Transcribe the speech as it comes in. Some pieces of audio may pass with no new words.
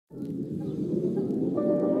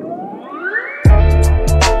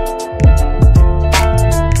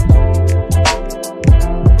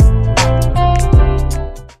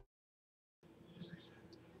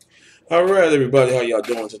Alright everybody, how y'all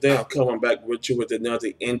doing? Today I'm coming back with you with another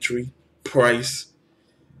entry price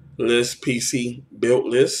list PC build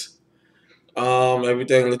list.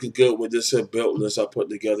 Everything looking good with this build list I put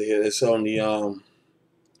together here. It's on the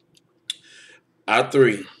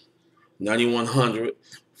i3 9100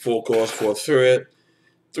 4 cores 4 thread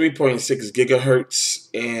 3.6 gigahertz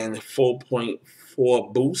and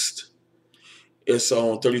 4.4 boost. It's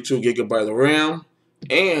on 32 gigabyte of RAM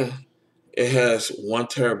and it has 1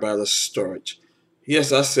 terabyte of storage.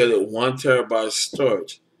 Yes, I said it, 1 terabyte of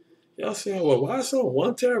storage. Y'all saying, well, why so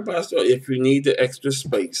 1 terabyte storage? If you need the extra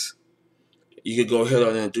space, you can go ahead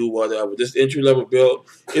on and do whatever. This entry level build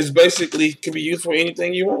is basically can be used for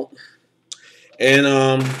anything you want. And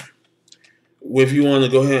if you want to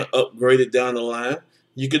go ahead and upgrade it down the line,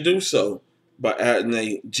 you can do so by adding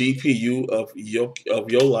a GPU of your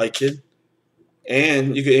liking,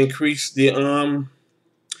 and you can increase the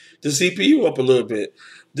CPU up a little bit.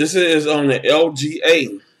 This is on the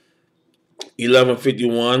LGA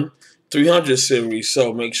 1151 300 series,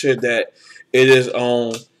 so make sure that it is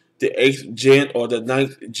on the 8th gen or the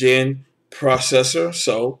 9th gen processor,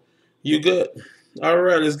 so you good.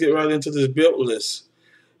 Alright, let's get right into this build list.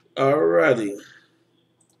 Alrighty,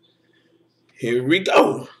 here we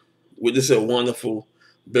go with this wonderful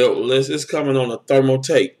build list. It's coming on a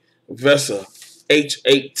Thermaltake Versa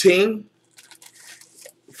H18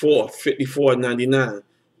 for $54.99.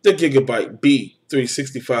 The GigaByte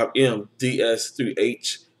B365 M.2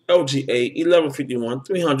 LGA 1151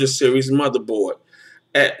 300 series motherboard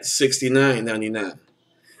at $69.99.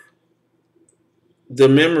 The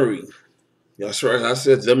memory, that's right, I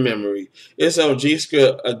said the memory. It's on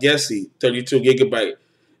GSkill Aegis 32 gigabyte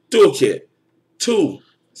dual kit,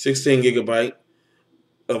 16 gigabyte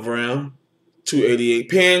of RAM, 288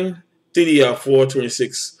 pin, DDR4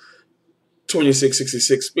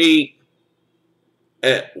 2666 speed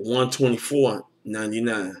at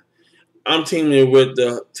 $124.99. I'm teaming with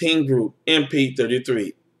the TeamGroup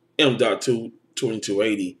MP33 M.2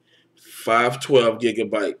 2280 512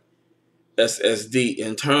 gigabyte SSD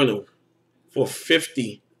internal for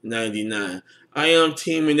 $50.99. I am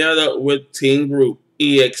teaming that up with TeamGroup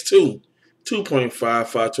EX2 2.5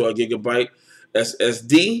 512 gigabyte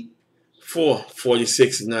SSD for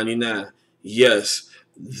 $46.99. Yes,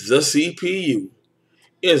 the CPU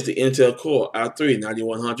is the Intel Core i3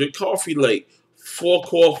 9100 Coffee Lake 4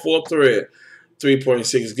 core 4 thread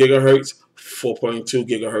 3.6 gigahertz 4.2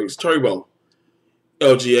 gigahertz turbo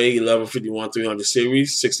LGA 1151 300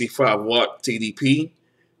 series 65 watt TDP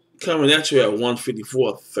coming at you at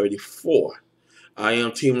 $154.34. I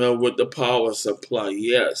am teaming up with the power supply.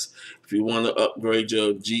 Yes, if you want to upgrade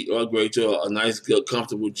your a nice, good,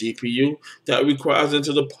 comfortable GPU that requires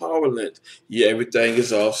into the power length, yeah, everything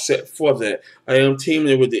is all set for that. I am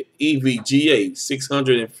teaming with the EVGA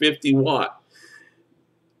 650 watt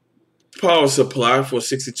power supply for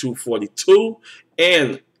 $62.42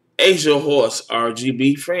 and AsiaHorse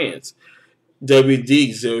RGB fans.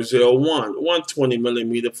 WD001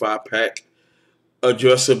 120mm 5-pack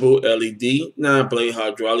adjustable LED 9-blade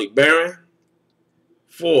hydraulic bearing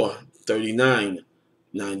for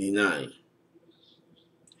 $39.99.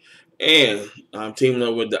 And I'm teaming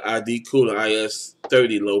up with the ID Cooler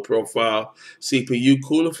IS30 low profile CPU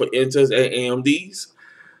cooler for Intels and AMDs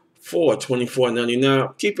for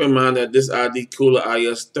 $24.99. Keep in mind that this ID Cooler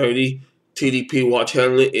IS30 TDP watch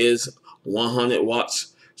handler is 100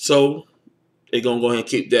 watts, so they're going to go ahead and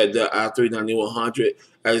keep that the i3 9100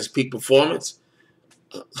 at its peak performance.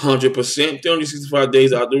 100%, 365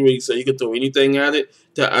 days out the week, so you can throw anything at it.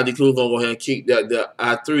 That ID Cooler gonna go ahead and keep that the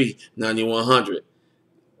i3 9100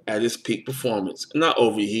 at its peak performance, not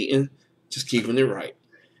overheating, just keeping it right.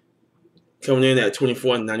 Coming in at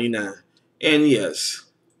 $24.99, and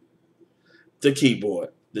yes, the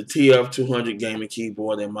keyboard, the TF200 gaming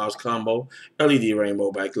keyboard and mouse combo, LED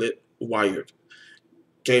rainbow backlit, wired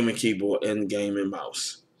gaming keyboard and gaming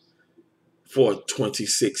mouse for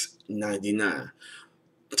 $26.99.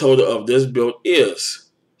 Total of this build is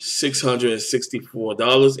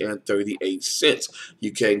 $664.38.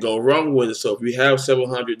 You can't go wrong with it. So if you have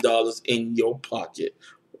 $700 in your pocket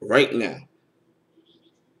right now,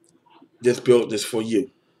 this build is for you.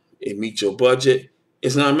 It meets your budget.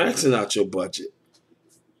 It's not maxing out your budget.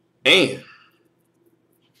 And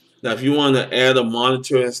now if you want to add a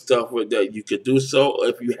monitor and stuff with that, you could do so.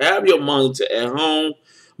 If you have your monitor at home,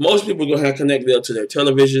 most people go ahead and connect it up to their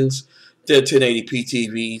televisions, their 1080p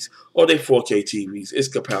TVs, or their 4K TVs. It's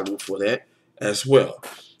compatible for that as well.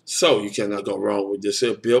 So you cannot go wrong with this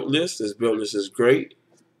build list. This build list is great.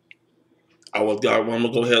 I'm going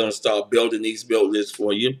to go ahead and start building these build lists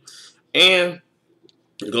for you. And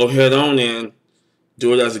go ahead on and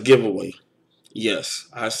do it as a giveaway. Yes,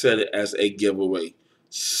 I said it as a giveaway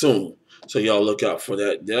soon. So y'all look out for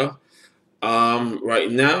that there.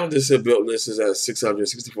 Right now, this build list is at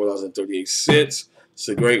 $664.38. It's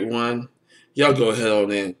a great one. Y'all go ahead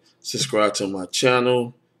on and subscribe to my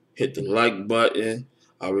channel. Hit the like button.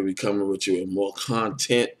 I will be coming with you with more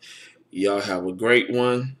content. Y'all have a great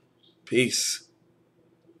one. Peace.